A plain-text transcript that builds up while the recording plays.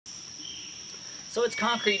So it's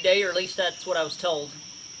concrete day, or at least that's what I was told.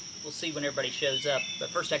 We'll see when everybody shows up. But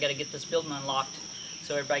first I got to get this building unlocked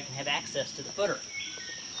so everybody can have access to the footer.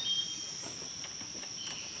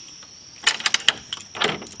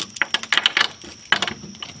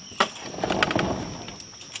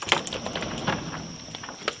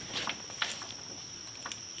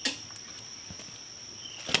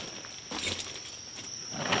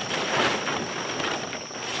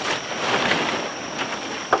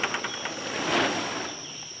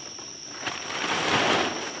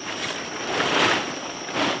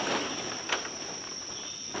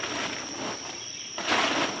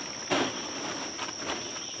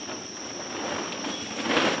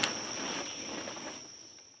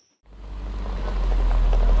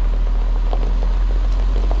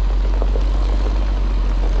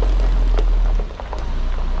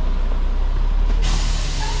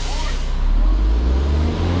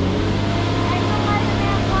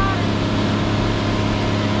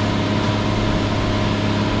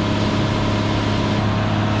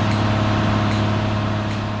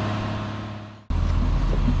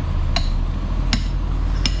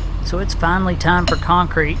 So it's finally time for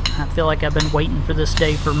concrete. I feel like I've been waiting for this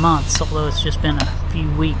day for months, although it's just been a few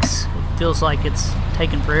weeks. It feels like it's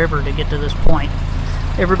taken forever to get to this point.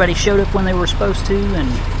 Everybody showed up when they were supposed to, and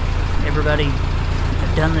everybody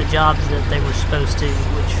had done the jobs that they were supposed to,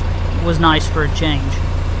 which was nice for a change.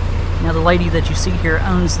 Now the lady that you see here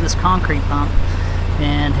owns this concrete pump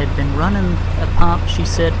and had been running a pump, she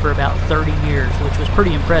said, for about 30 years, which was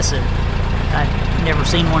pretty impressive. I'd never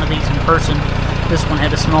seen one of these in person. This one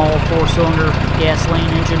had a small 4-cylinder gasoline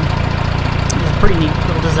engine. It was a pretty neat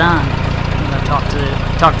little design. And I talked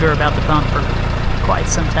to her about the pump for quite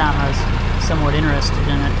some time. I was somewhat interested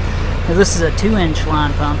in it. Now this is a 2-inch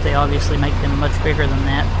line pump. They obviously make them much bigger than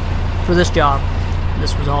that. For this job,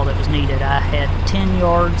 this was all that was needed. I had 10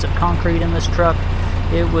 yards of concrete in this truck.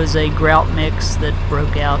 It was a grout mix that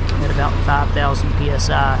broke out at about 5,000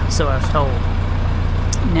 psi, so I was told.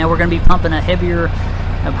 Now we're going to be pumping a heavier,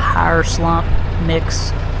 a higher slump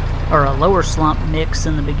mix, or a lower slump mix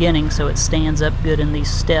in the beginning, so it stands up good in these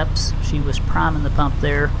steps. She was priming the pump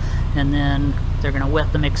there, and then they're going to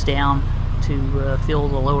wet the mix down to fill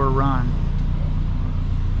the lower run.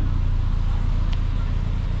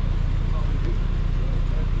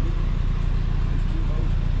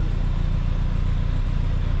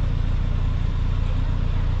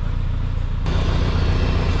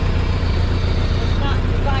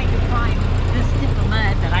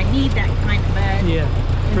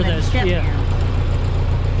 For this, yeah.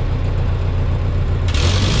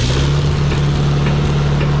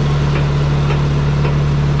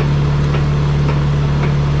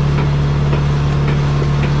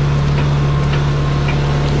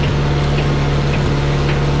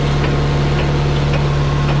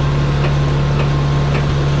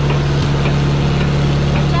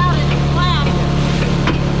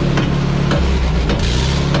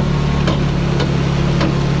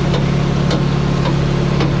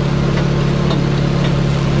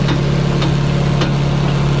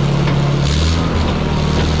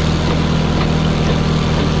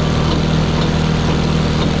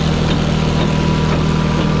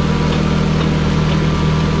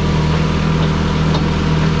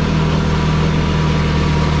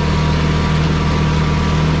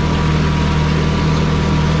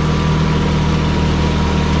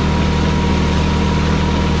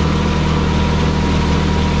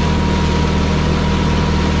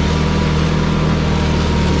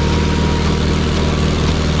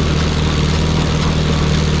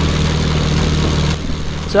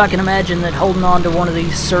 So I can imagine that holding on to one of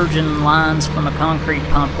these surgeon lines from a concrete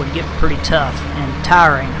pump would get pretty tough and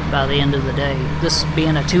tiring by the end of the day. This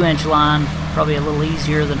being a 2-inch line, probably a little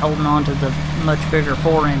easier than holding on to the much bigger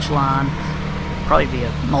 4-inch line. Probably be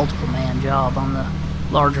a multiple man job on the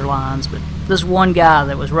larger lines, but this one guy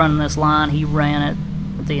that was running this line, he ran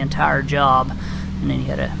it the entire job, and then he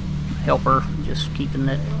had a helper just keeping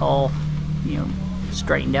it all,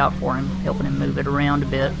 straightened out for him, helping him move it around a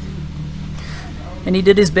bit. And he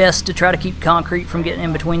did his best to try to keep concrete from getting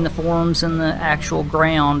in between the forms and the actual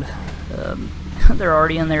ground. They're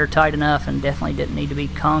already in there tight enough and definitely didn't need to be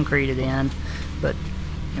concreted in, but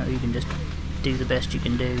you can just do the best you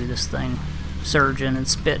can do. This thing surging and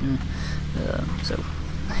spitting, so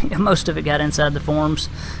most of it got inside the forms.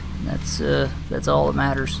 That's all that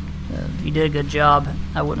matters. You did a good job.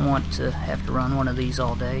 I wouldn't want to have to run one of these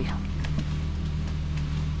all day.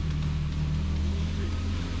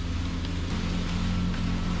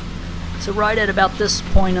 So right at about this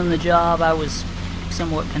point on the job, I was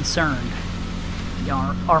somewhat concerned.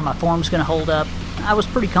 Are my forms going to hold up? I was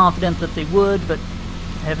pretty confident that they would, but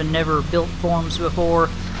having never built forms before,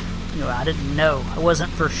 I didn't know. I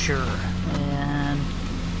wasn't for sure. And,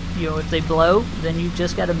 if they blow, then you've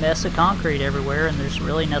just got a mess of concrete everywhere, and there's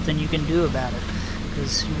really nothing you can do about it,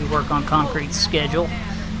 because we work on concrete's schedule,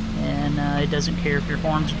 and it doesn't care if your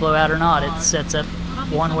forms blow out or not. It sets up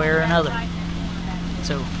one way or another.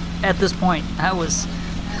 So at this point, I was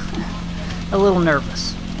a little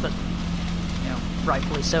nervous, but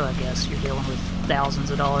rightfully so, I guess. You're dealing with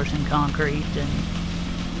thousands of dollars in concrete and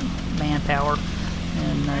manpower,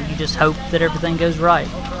 and you just hope that everything goes right.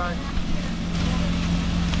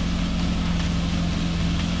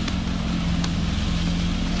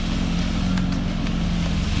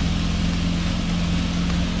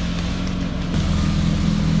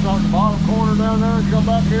 Start the bottom corner down there and come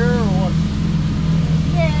back here, or what?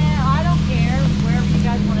 Yeah, I don't care. Wherever you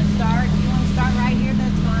guys want to start. If you want to start right here,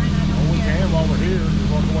 that's fine. I don't We care. can while we're here. Just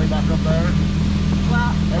work our way back up there. Well,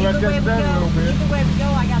 Hey, let's either way get we down a go, little bit. either way we go,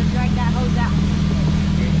 I gotta drag that hose out.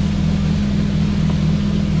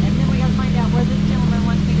 And then we gotta find out where this gentleman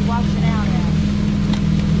wants me to wash it out at.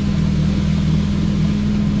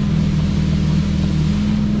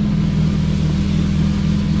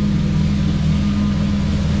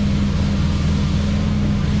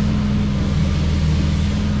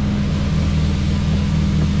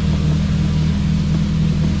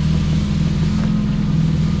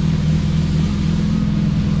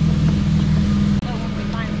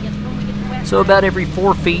 So about every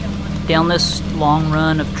 4 feet down this long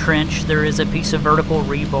run of trench, there is a piece of vertical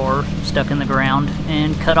rebar stuck in the ground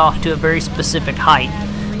and cut off to a very specific height.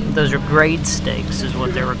 Those are grade stakes is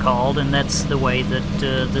what they were called, and that's the way that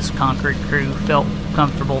this concrete crew felt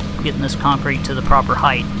comfortable getting this concrete to the proper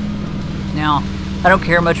height. Now, I don't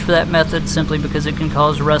care much for that method simply because it can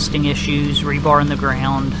cause rusting issues. Rebar in the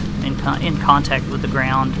ground, in contact with the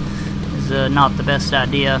ground, is not the best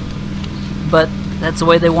idea. But that's the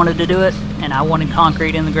way they wanted to do it, and I wanted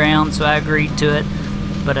concrete in the ground, so I agreed to it.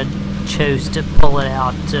 But I chose to pull it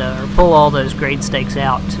out, or pull all those grade stakes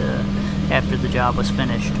out after the job was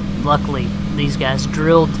finished. Luckily, these guys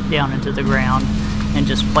drilled down into the ground and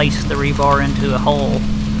just placed the rebar into a hole,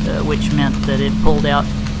 which meant that it pulled out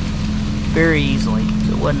very easily,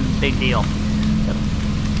 so it wasn't a big deal. So,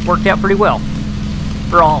 worked out pretty well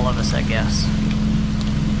for all of us, I guess.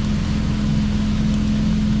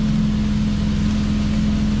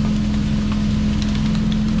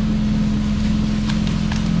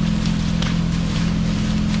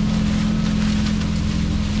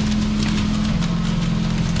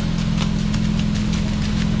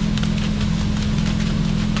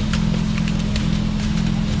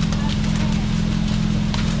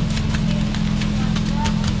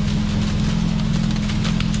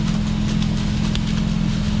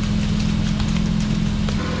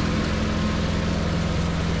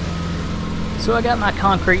 So I got my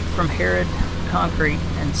concrete from Herod Concrete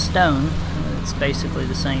and Stone. It's basically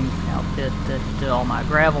the same outfit that all my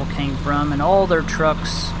gravel came from, and all their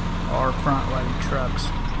trucks are front-load trucks.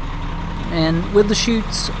 And with the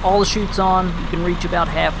chutes, all the chutes on, you can reach about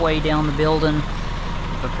halfway down the building.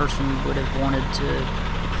 If a person would have wanted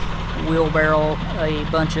to wheelbarrow a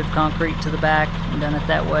bunch of concrete to the back and done it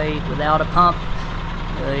that way without a pump,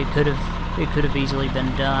 it could have easily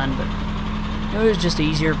been done, but it was just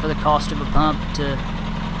easier for the cost of a pump to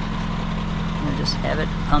just have it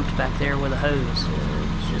pumped back there with a hose.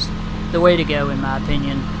 It's just the way to go, in my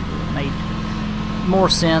opinion. It made more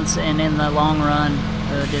sense, and in the long run,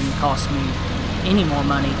 it didn't cost me any more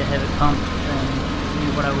money to have it pumped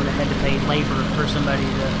than what I would have had to pay labor for somebody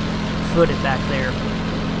to foot it back there,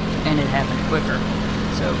 and it happened quicker.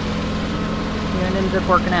 So, it ended up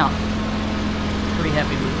working out. Pretty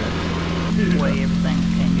happy with the way everything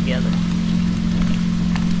came together.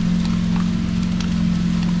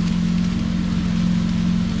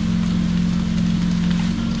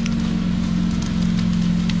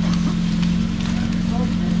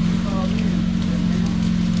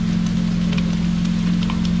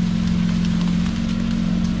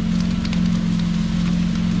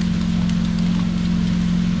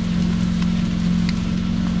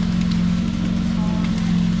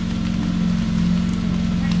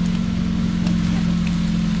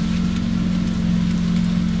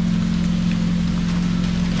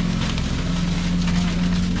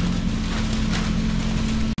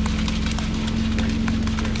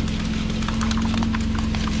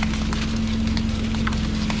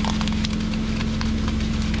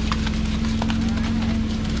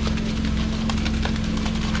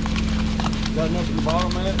 Got enough at the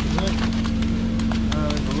bottom of it, you think?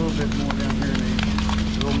 There's a little bit more down here.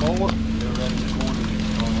 A little more? They're right in the corner.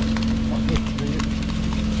 What hits it?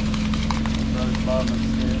 Right at the bottom of the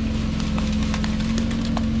step.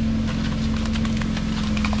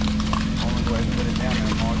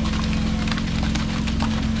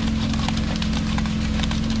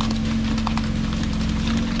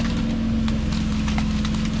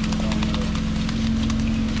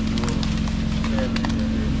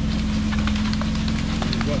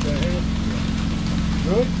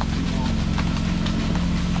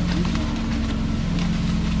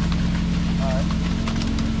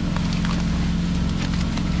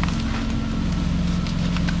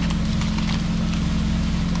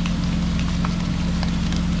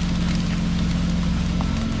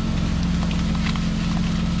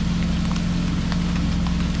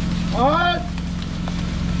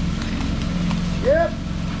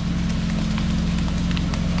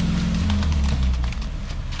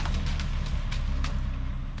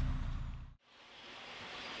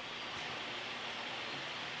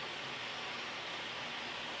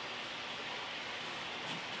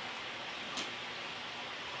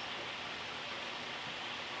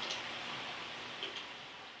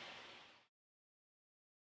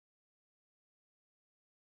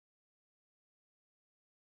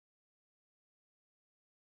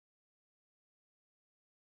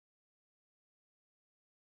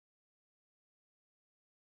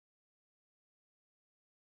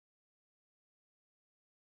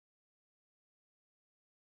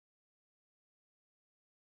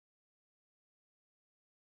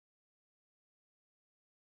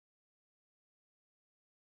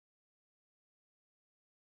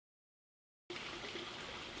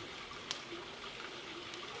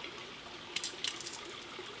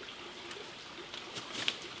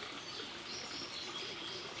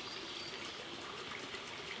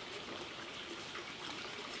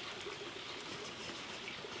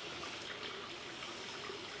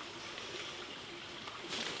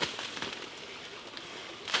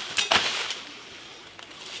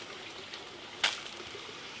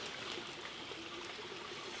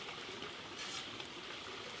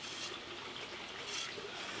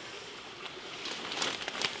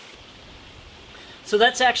 So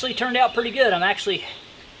that's actually turned out pretty good. I'm actually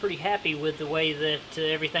pretty happy with the way that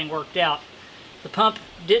everything worked out. The pump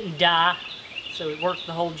didn't die, so it worked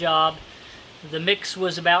the whole job. The mix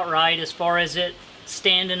was about right as far as it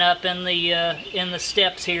standing up in the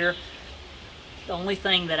steps here. The only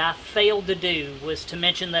thing that I failed to do was to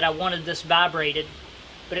mention that I wanted this vibrated,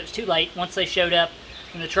 but it was too late. Once they showed up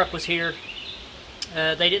and the truck was here,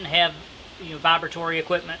 they didn't have vibratory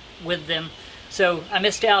equipment with them, so I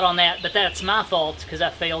missed out on that. But that's my fault because I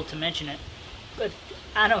failed to mention it. But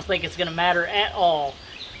I don't think it's going to matter at all.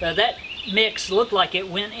 That mix looked like it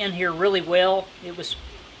went in here really well. It was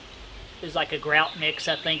like a grout mix.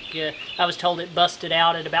 I think I was told it busted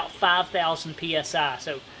out at about 5,000 psi.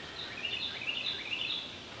 So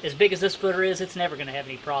as big as this footer is, it's never going to have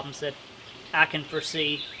any problems that I can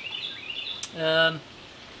foresee. And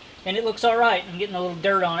it looks all right. I'm getting a little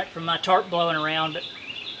dirt on it from my tarp blowing around, but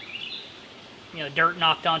dirt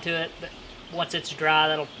knocked onto it. But once it's dry,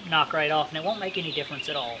 that'll knock right off, and it won't make any difference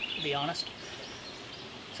at all, to be honest.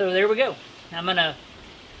 So there we go. I'm going to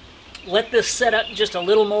let this set up just a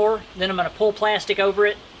little more, then I'm going to pull plastic over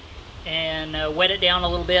it and wet it down a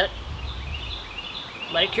little bit,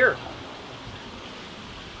 let it cure.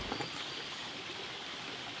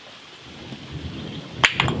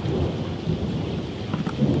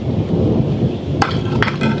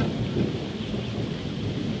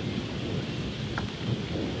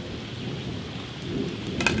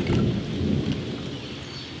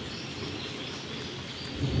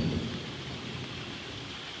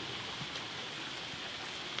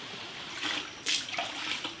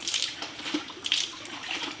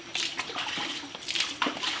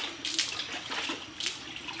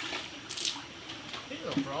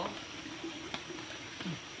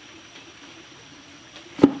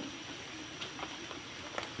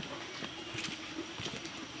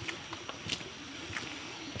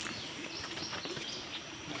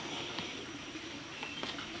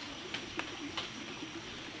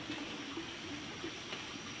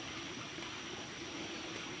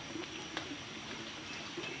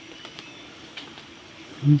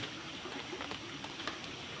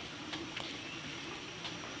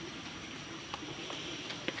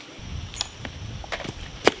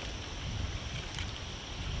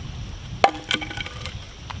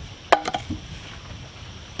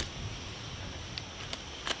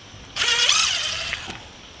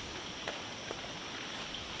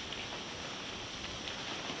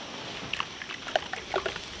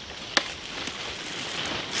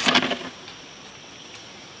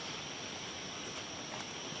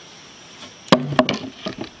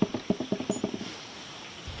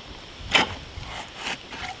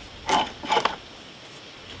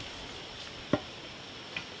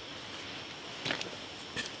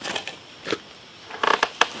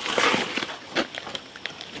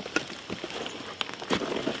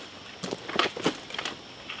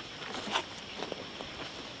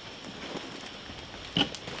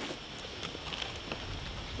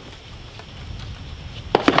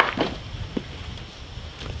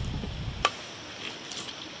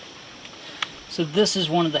 So this is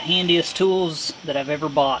one of the handiest tools that I've ever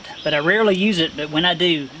bought, but I rarely use it, but when I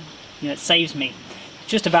do, it saves me. It's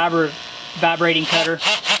just a vibrating cutter,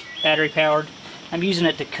 battery powered. I'm using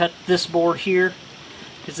it to cut this board here,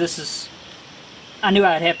 because I knew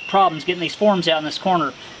I'd have problems getting these forms out in this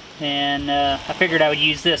corner, and I figured I would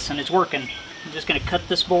use this, and it's working. I'm just going to cut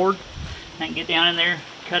this board. I can get down in there,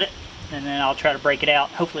 cut it, and then I'll try to break it out.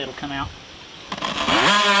 Hopefully it'll come out.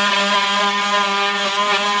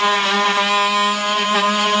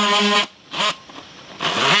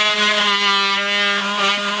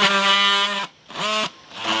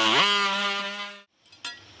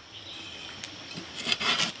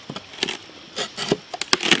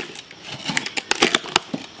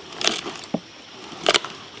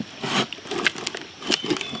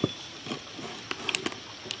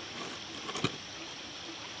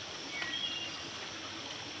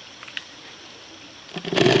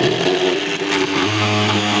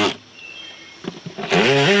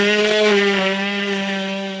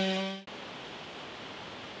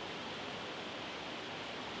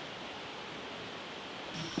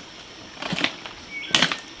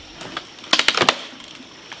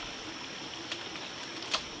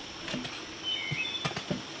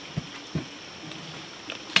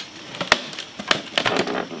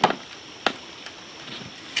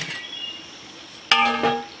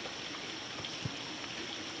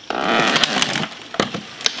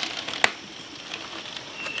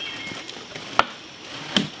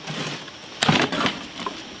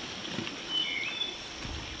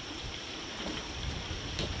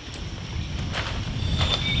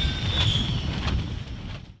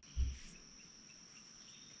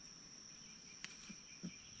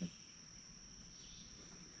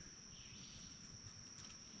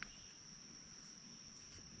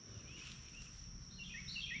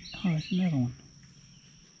 Oh, there's another one.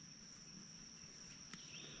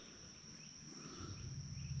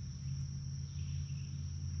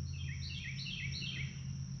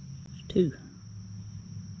 There's two.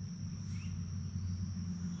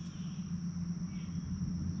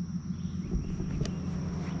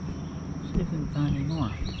 See if we can find any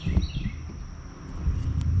more.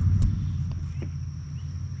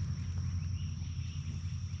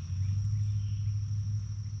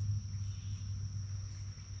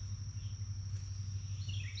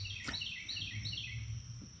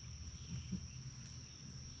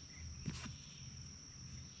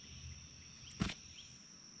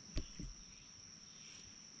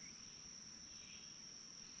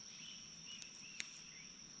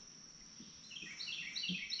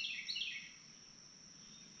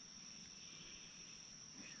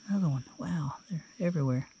 Another one. Wow, they're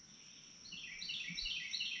everywhere.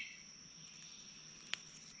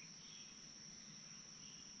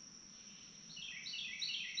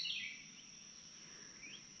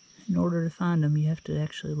 In order to find them, you have to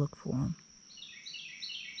actually look for them.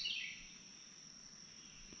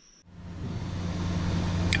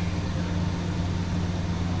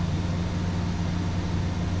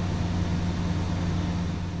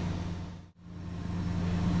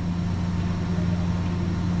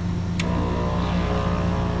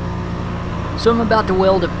 So I'm about to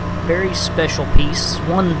weld a very special piece,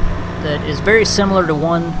 one that is very similar to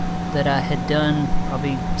one that I had done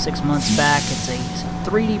probably 6 months back. It's a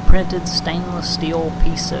 3D printed stainless steel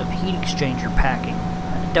piece of heat exchanger packing.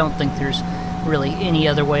 I don't think there's really any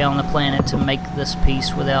other way on the planet to make this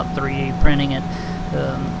piece without 3D printing it.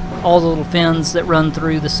 All the little fins that run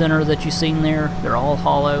through the center that you've seen there, they're all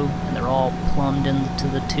hollow and they're all plumbed into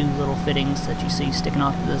the two little fittings that you see sticking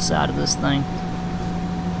off to the side of this thing.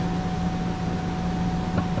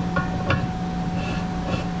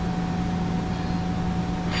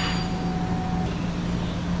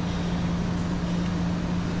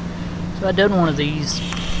 So I done one of these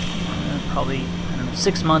probably, I don't know,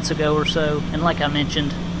 6 months ago or so, and like I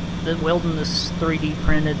mentioned, welding this 3D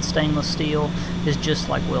printed stainless steel is just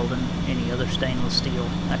like welding any other stainless steel.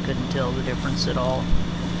 I couldn't tell the difference at all.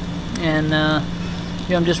 And you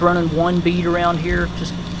know, I'm just running one bead around here,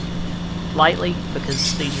 just lightly,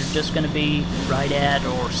 because these are just going to be right at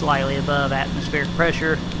or slightly above atmospheric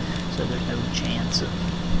pressure, so there's no chance of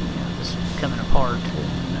this coming apart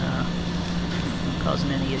and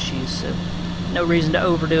causing any issues. So no reason to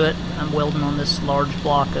overdo it. I'm welding on this large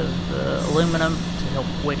block of aluminum to help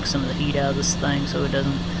wick some of the heat out of this thing so it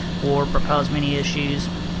doesn't warp or cause me any issues.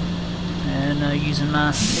 And using my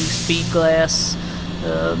new Speed Glass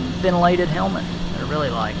ventilated helmet that I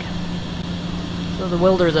really like. So the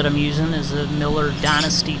welder that I'm using is a Miller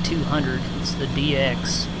Dynasty 200. It's the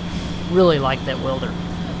DX. Really like that welder.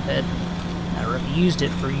 I've used it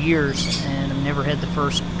for years and I've never had the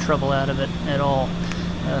first trouble out of it at all.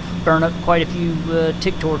 Burned up quite a few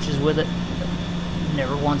TIG torches with it.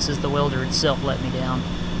 Never once has the welder itself let me down.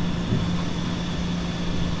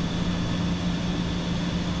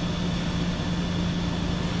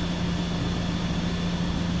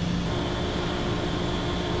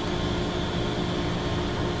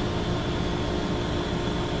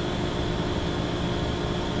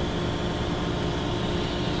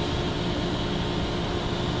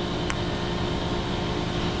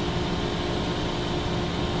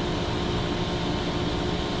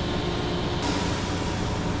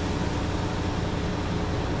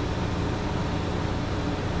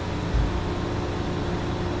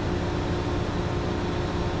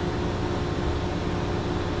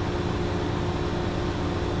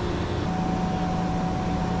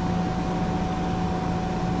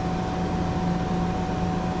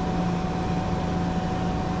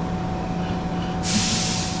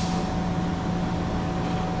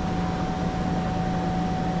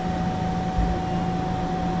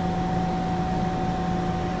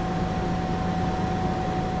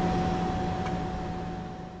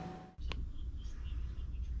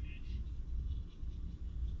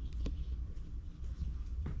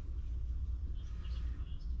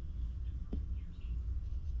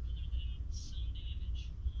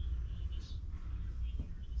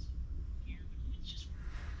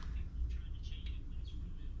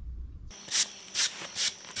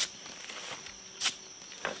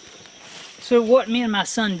 So what me and my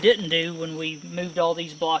son didn't do when we moved all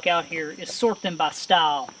these block out here is sort them by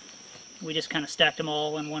style. We just kind of stacked them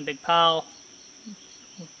all in one big pile.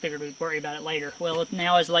 We figured we'd worry about it later. Well,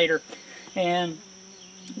 now is later. And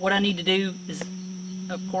what I need to do is,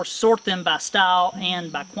 of course, sort them by style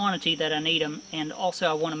and by quantity that I need them. And also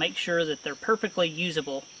I want to make sure that they're perfectly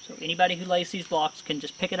usable. So anybody who lays these blocks can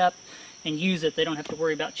just pick it up and use it, they don't have to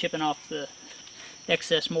worry about chipping off the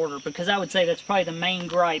excess mortar, because I would say that's probably the main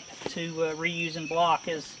gripe to reusing block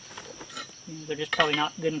is they're just probably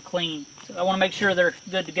not good and clean. So I want to make sure they're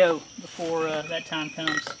good to go before that time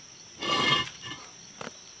comes.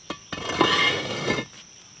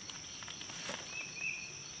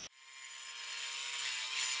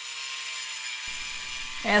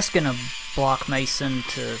 Asking a block mason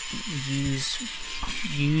to use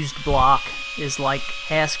used block is like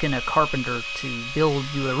asking a carpenter to build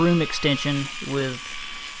you a room extension with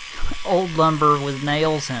old lumber with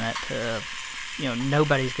nails in it. You know,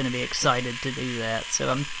 nobody's going to be excited to do that. So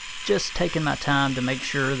I'm just taking my time to make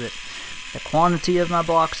sure that the quantity of my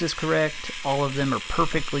blocks is correct, all of them are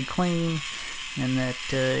perfectly clean, and that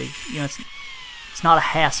you know, it's not a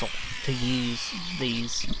hassle to use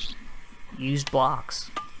these used blocks.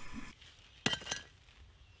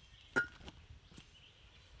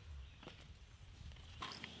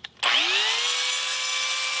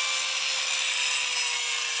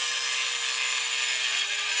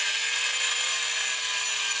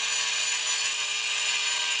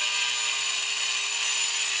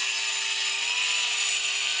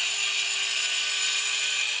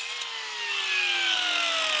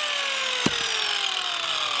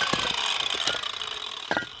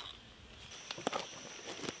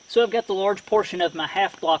 So I've got the large portion of my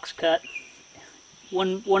half blocks cut.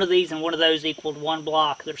 One of these and one of those equaled one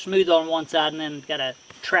block. They're smooth on one side and then got a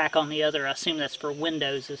track on the other. I assume that's for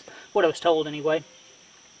windows, is what I was told anyway.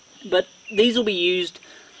 But these will be used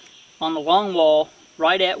on the long wall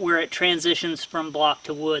right at where it transitions from block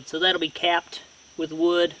to wood. So that'll be capped with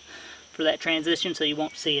wood for that transition, so you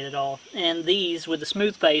won't see it at all. And these with the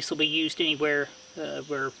smooth face will be used anywhere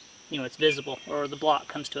where, you know, it's visible or the block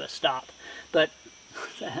comes to a stop. But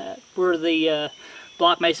we're the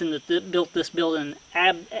block mason that built this building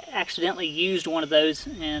accidentally used one of those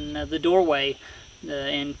in the doorway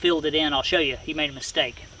and filled it in. I'll show you. He made a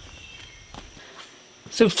mistake.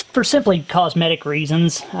 So for simply cosmetic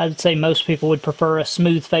reasons, I would say most people would prefer a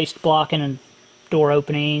smooth-faced block in a door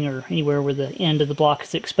opening or anywhere where the end of the block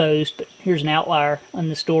is exposed. But here's an outlier on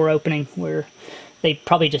this door opening where they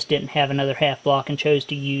probably just didn't have another half block and chose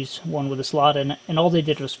to use one with a slot in it, and all they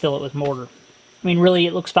did was fill it with mortar. I mean, really,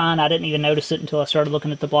 it looks fine. I didn't even notice it until I started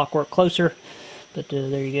looking at the blockwork closer. But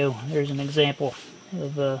there you go. There's an example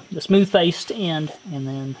of the smooth-faced end and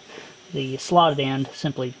then the slotted end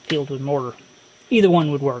simply filled with mortar. Either one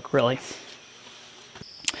would work, really.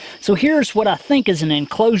 So here's what I think is an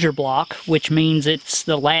enclosure block, which means it's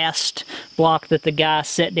the last block that the guy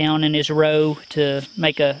set down in his row to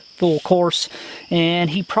make a full course.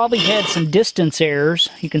 And he probably had some distance errors.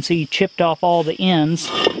 You can see he chipped off all the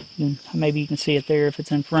ends. Maybe you can see it there if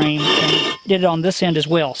it's in frame. And he did it on this end as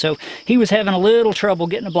well. So he was having a little trouble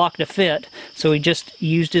getting a block to fit. So he just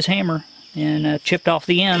used his hammer and chipped off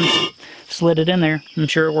the ends, slid it in there. I'm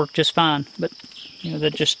sure it worked just fine. But, you know,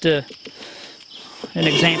 that just an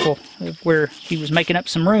example of where he was making up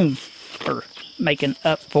some room, or making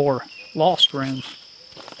up for lost room.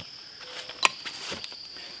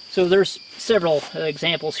 So there's several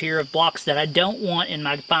examples here of blocks that I don't want in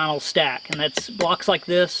my final stack, and that's blocks like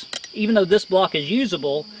this. Even though this block is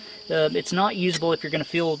usable, it's not usable if you're going to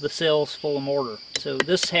fill the cells full of mortar. So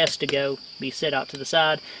this has to go, be set out to the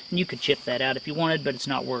side, and you could chip that out if you wanted, but it's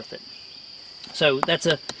not worth it. So that's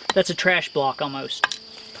a trash block almost.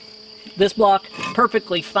 This block,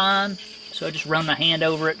 perfectly fine, so I just run my hand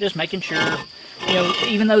over it, just making sure, you know,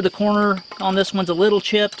 even though the corner on this one's a little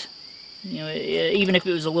chipped, you know, even if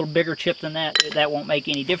it was a little bigger chip than that, that won't make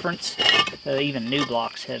any difference. Even new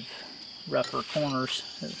blocks have rougher corners,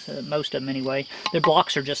 most of them anyway. Their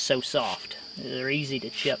blocks are just so soft. They're easy to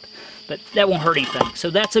chip, but that won't hurt anything. So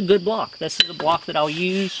that's a good block. This is a block that I'll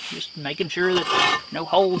use, just making sure that no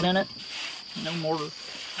holes in it, no mortar.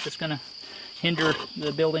 Just going to hinder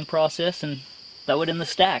the building process and throw it in the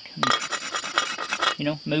stack and, you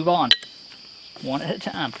know, move on one at a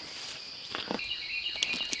time.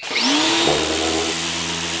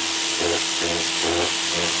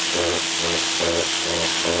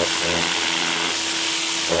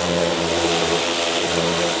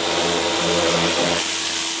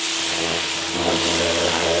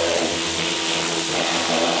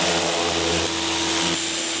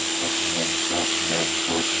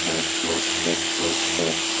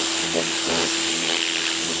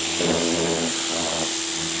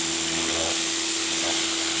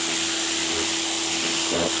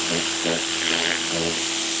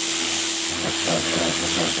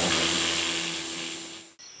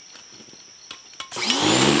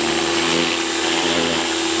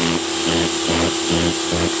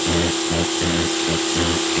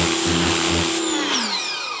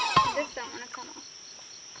 This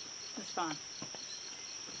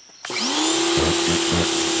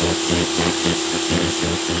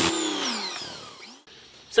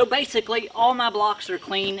So basically, all my blocks are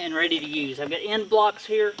clean and ready to use. I've got end blocks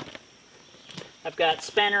here, I've got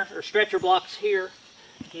spanner or stretcher blocks here,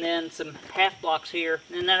 and then some half blocks here,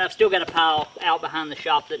 and then I've still got a pile out behind the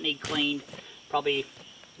shop that need cleaned, probably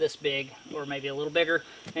this big or maybe a little bigger,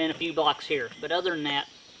 and a few blocks here. But other than that,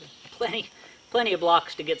 plenty of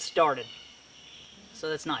blocks to get started. So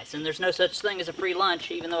that's nice. And there's no such thing as a free lunch.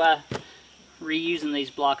 Even though I reusing these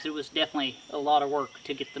blocks, it was definitely a lot of work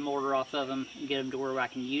to get the mortar off of them and get them to where I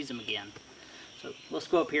can use them again. So let's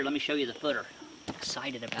go up here, let me show you the footer. I'm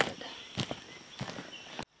excited about it.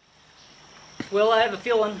 Well, I have a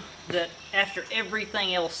feeling that after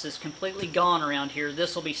everything else is completely gone around here,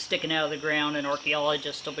 this will be sticking out of the ground and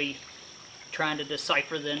archaeologists will be trying to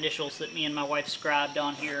decipher the initials that me and my wife scribed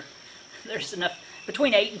on here. There's enough,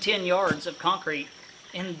 between 8 and 10 yards of concrete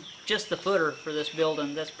in just the footer for this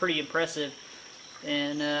building. That's pretty impressive.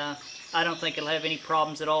 And I don't think it'll have any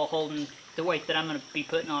problems at all holding the weight that I'm going to be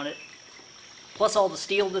putting on it. Plus all the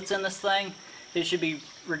steel that's in this thing, it should be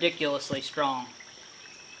ridiculously strong.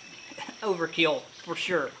 Overkill for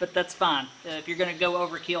sure, but that's fine. If you're going to go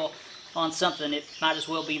overkill on something, it might as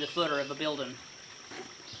well be the footer of a building.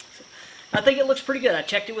 So, I think it looks pretty good. I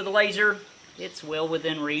checked it with a laser. It's well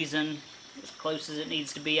within reason, as close as it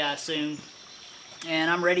needs to be, I assume.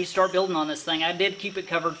 And I'm ready to start building on this thing. I did keep it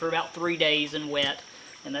covered for about 3 days and wet,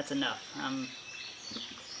 and that's enough.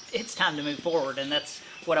 It's time to move forward, and that's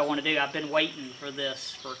what I want to do. I've been waiting for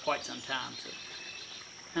this for quite some time, so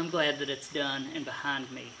I'm glad that it's done and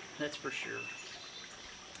behind me, that's for sure.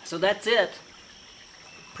 So that's it.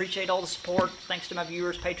 Appreciate all the support. Thanks to my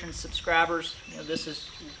viewers, patrons, subscribers. You know, this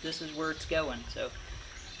is where it's going. So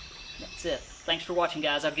that's it. Thanks for watching,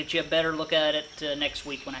 guys. I'll get you a better look at it next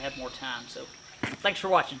week when I have more time. So thanks for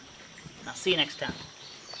watching. I'll see you next time.